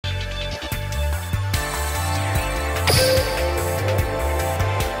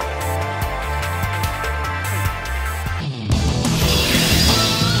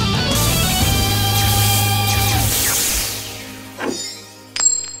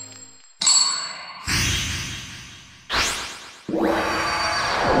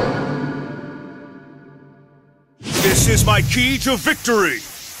This is my key to victory!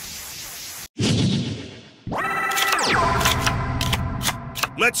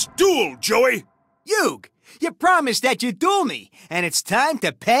 Let's duel, Joey! Yug, you promised that you'd duel me, and it's time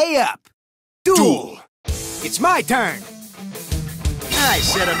to pay up. Duel! It's my turn. I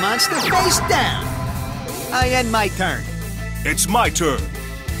set a monster face down. I end my turn. It's my turn.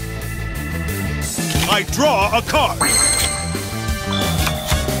 I draw a card.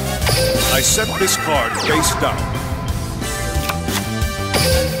 I set this card face down.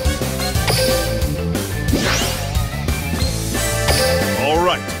 All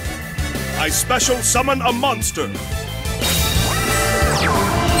right. I special summon a monster.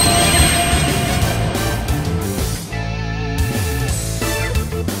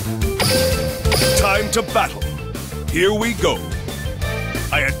 Time to battle. Here we go.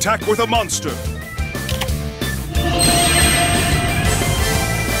 I attack with a monster.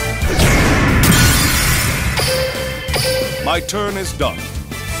 My turn is done.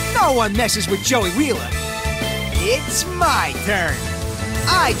 No one messes with Joey Wheeler. It's my turn.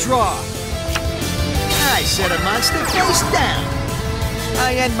 I draw. I set a monster face down.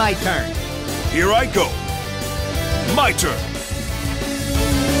 I end my turn. Here I go. My turn.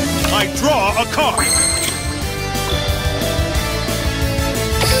 I draw a card.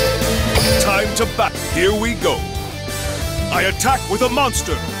 Time to bat. Here we go. I attack with a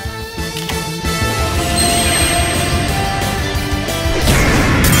monster.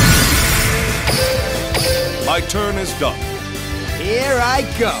 My turn is done. Here I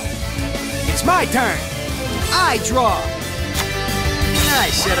go. It's my turn. I draw. I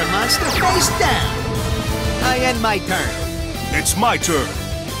set a monster face down. I end my turn. It's my turn.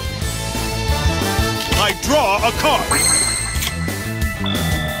 I draw a card.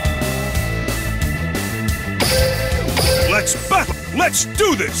 Let's battle. Let's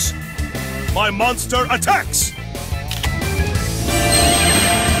do this. My monster attacks.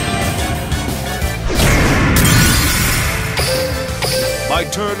 My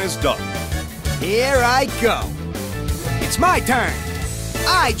turn is done. Here I go. It's my turn.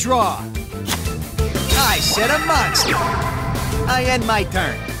 I draw. I set a monster. I end my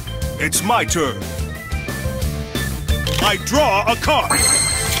turn. It's my turn. I draw a card.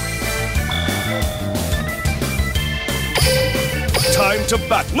 Time to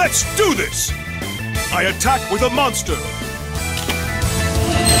bat. Let's do this. I attack with a monster.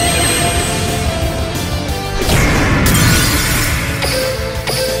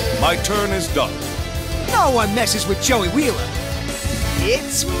 My turn is done. No one messes with Joey Wheeler.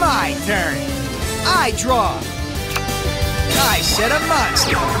 It's my turn. I draw. I set a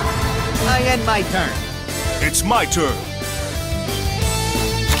monster. I end my turn. It's my turn.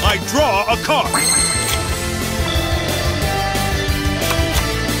 I draw a card.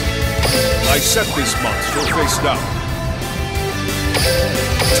 I set this monster face down.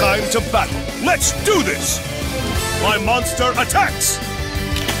 Time to battle. Let's do this. My monster attacks.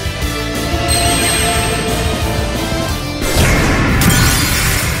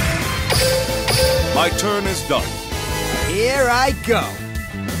 My turn is done. Here I go.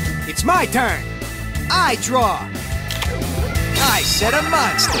 It's my turn. I draw. I set a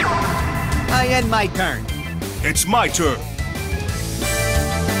monster. I end my turn. It's my turn.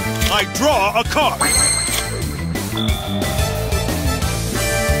 I draw a card.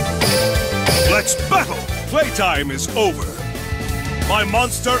 Let's battle. Playtime is over. My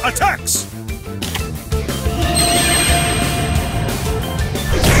monster attacks.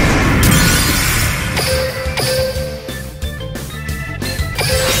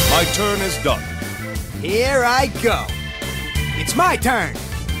 My turn is done. Here I go. It's my turn.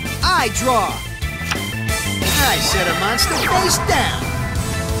 I draw. I set a monster face down.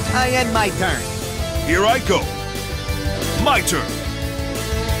 I end my turn. Here I go. My turn.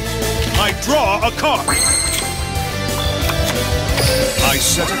 I draw a card. I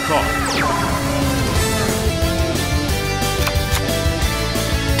set a card.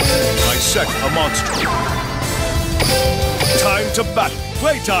 I set a monster. Time to battle.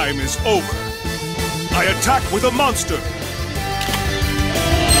 Playtime is over. I attack with a monster.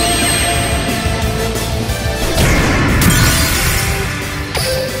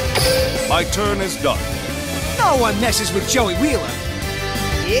 My turn is done. No one messes with Joey Wheeler.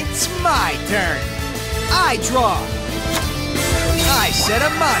 It's my turn. I draw. I set a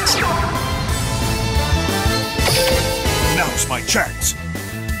monster. Now's my chance.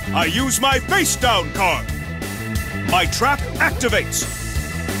 I use my face down card. My trap activates.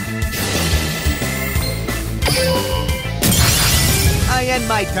 I end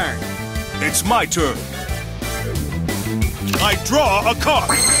my turn. It's my turn. I draw a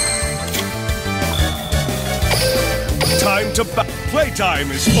card. Time to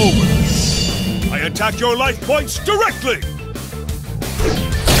playtime is over. I attack your life points directly!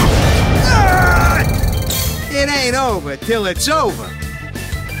 Ah! It ain't over till it's over.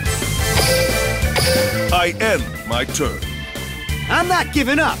 I end my turn. I'm not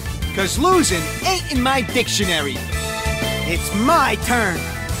giving up, because losing ain't in my dictionary. It's my turn.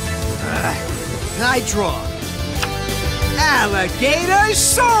 I draw. Alligator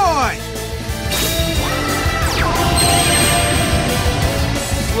sword!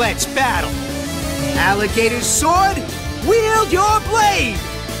 Let's battle. Alligator sword, wield your blade!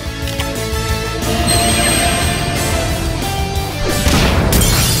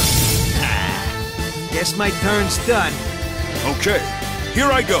 Guess my turn's done. Okay,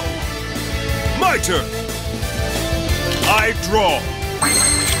 here I go. My turn. I draw.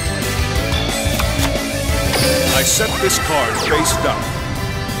 I set this card face down.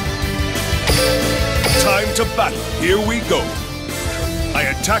 Time to battle. Here we go. I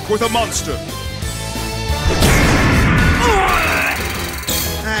attack with a monster.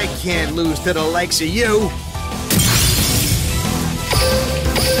 I can't lose to the likes of you.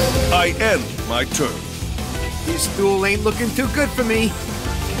 I end my turn. This duel ain't looking too good for me.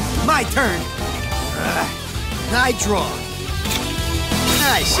 My turn. I draw.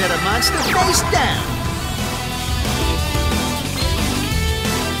 I set a monster face down.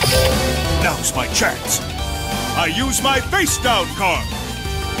 Now's my chance. I use my face down card.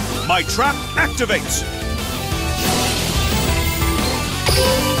 My trap activates.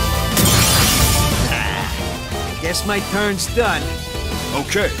 I guess my turn's done.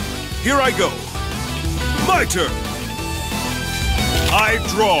 Okay, here I go. My turn. I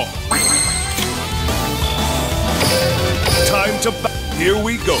draw. Time to here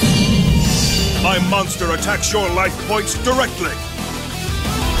we go. My monster attacks your life points directly.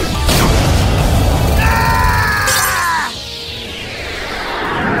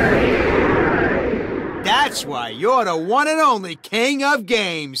 That's why you're the one and only king of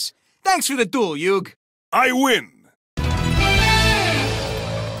games. Thanks for the duel, Yug. I win.